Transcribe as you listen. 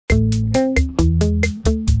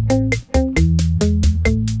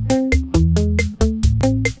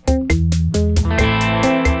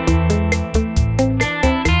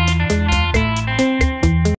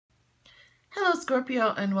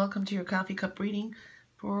Scorpio, and welcome to your coffee cup reading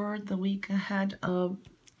for the week ahead of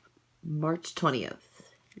March 20th.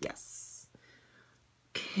 Yes.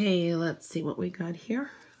 Okay, let's see what we got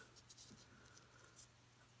here.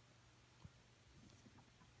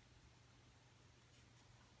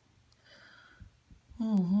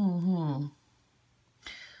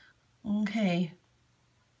 Okay.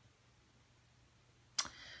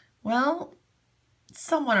 Well,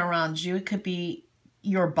 someone around you. It could be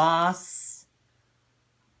your boss,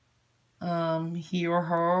 he or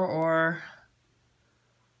her, or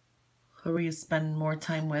whoever you spend more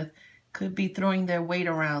time with, could be throwing their weight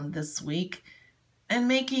around this week and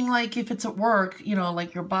making, like, if it's at work, you know,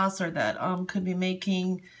 like your boss or that, could be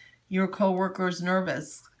making your coworkers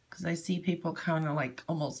nervous, because I see people kind of like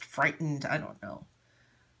almost frightened. I don't know.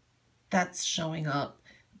 That's showing up.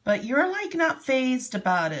 But you're like not fazed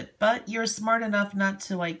about it, but you're smart enough not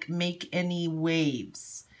to like make any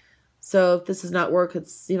waves. So if this is not work,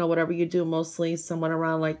 it's, you know, whatever you do, mostly someone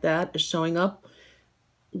around like that is showing up.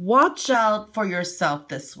 Watch out for yourself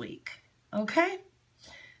this week, okay?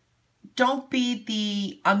 Don't be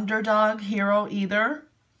the underdog hero either.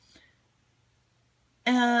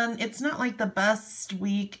 And it's not like the best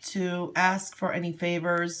week to ask for any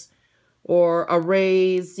favors or a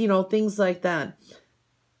raise, you know, things like that.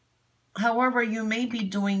 However, you may be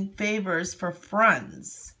doing favors for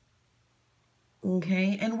friends,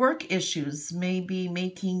 okay? And work issues may be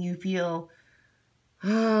making you feel a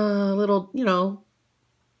little, you know,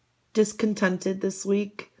 discontented this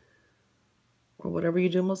week or whatever you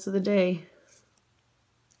do most of the day.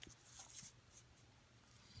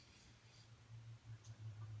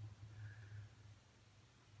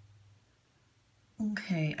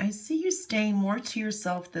 Okay, I see you staying more to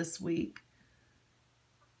yourself this week.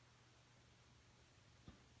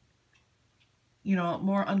 You know,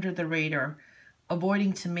 more under the radar,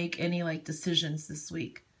 avoiding to make any like decisions this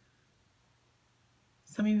week.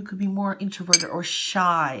 Some of you could be more introverted or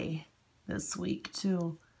shy this week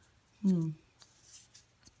too.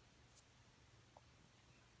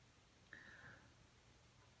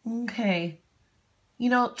 Okay. You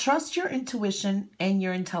know, trust your intuition and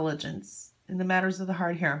your intelligence in the matters of the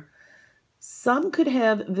heart here. Some could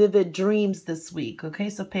have vivid dreams this week, okay?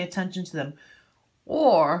 So pay attention to them.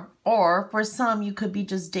 Or for some, you could be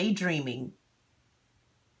just daydreaming,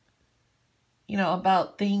 you know,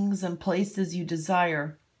 about things and places you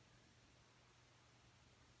desire.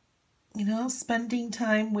 You know, spending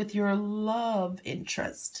time with your love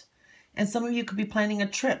interest. And some of you could be planning a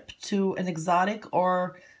trip to an exotic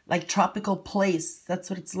or like tropical place. That's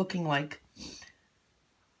what it's looking like.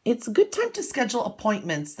 It's a good time to schedule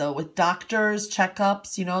appointments, though, with doctors,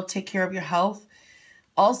 checkups, you know, take care of your health.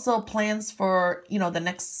 Also plans for, you know, the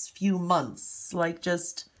next few months, like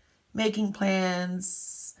just making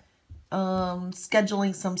plans,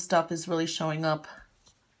 scheduling some stuff is really showing up.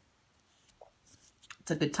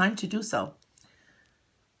 It's a good time to do so.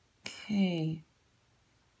 Okay.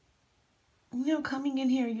 You know, coming in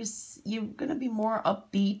here, you're going to be more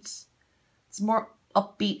upbeat. It's more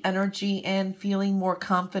upbeat energy and feeling more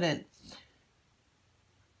confident.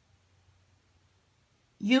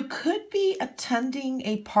 You could be attending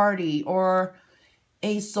a party or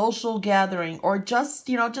a social gathering or just,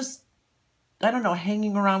 you know, just, I don't know,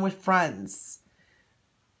 hanging around with friends.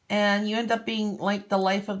 And you end up being like the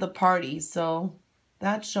life of the party. So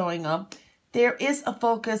that's showing up. There is a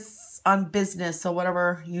focus on business. So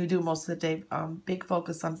whatever you do most of the day, big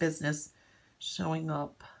focus on business showing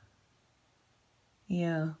up.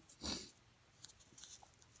 Yeah.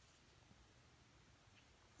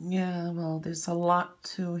 Yeah, well, there's a lot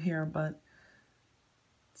to here, but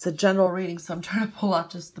it's a general reading, so I'm trying to pull out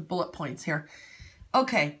just the bullet points here.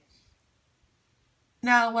 Okay.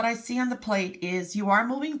 Now, what I see on the plate is you are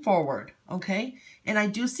moving forward, okay? And I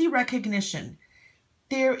do see recognition.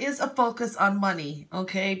 There is a focus on money,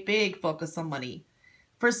 okay? Big focus on money.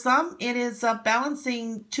 For some, it is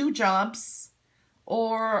balancing two jobs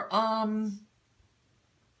or, how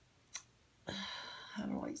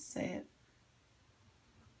do I say it?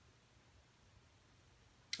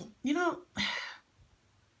 You know,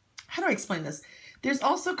 how do I explain this? There's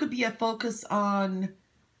also could be a focus on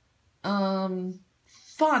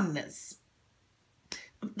funness.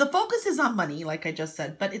 The focus is on money, like I just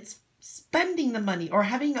said, but it's spending the money or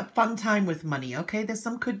having a fun time with money, okay? There's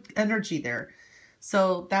some good energy there.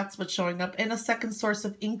 So that's what's showing up. And a second source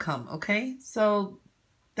of income, okay? So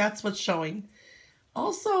that's what's showing.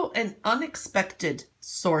 Also, an unexpected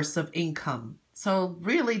source of income. So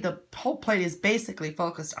really, the whole plate is basically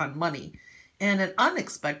focused on money and an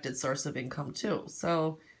unexpected source of income too.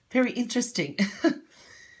 So very interesting.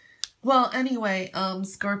 Well, anyway,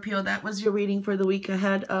 Scorpio, that was your reading for the week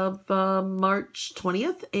ahead of March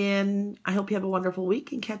 20th. And I hope you have a wonderful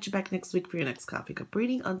week and catch you back next week for your next Coffee Cup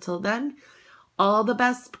reading. Until then, all the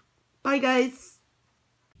best. Bye, guys.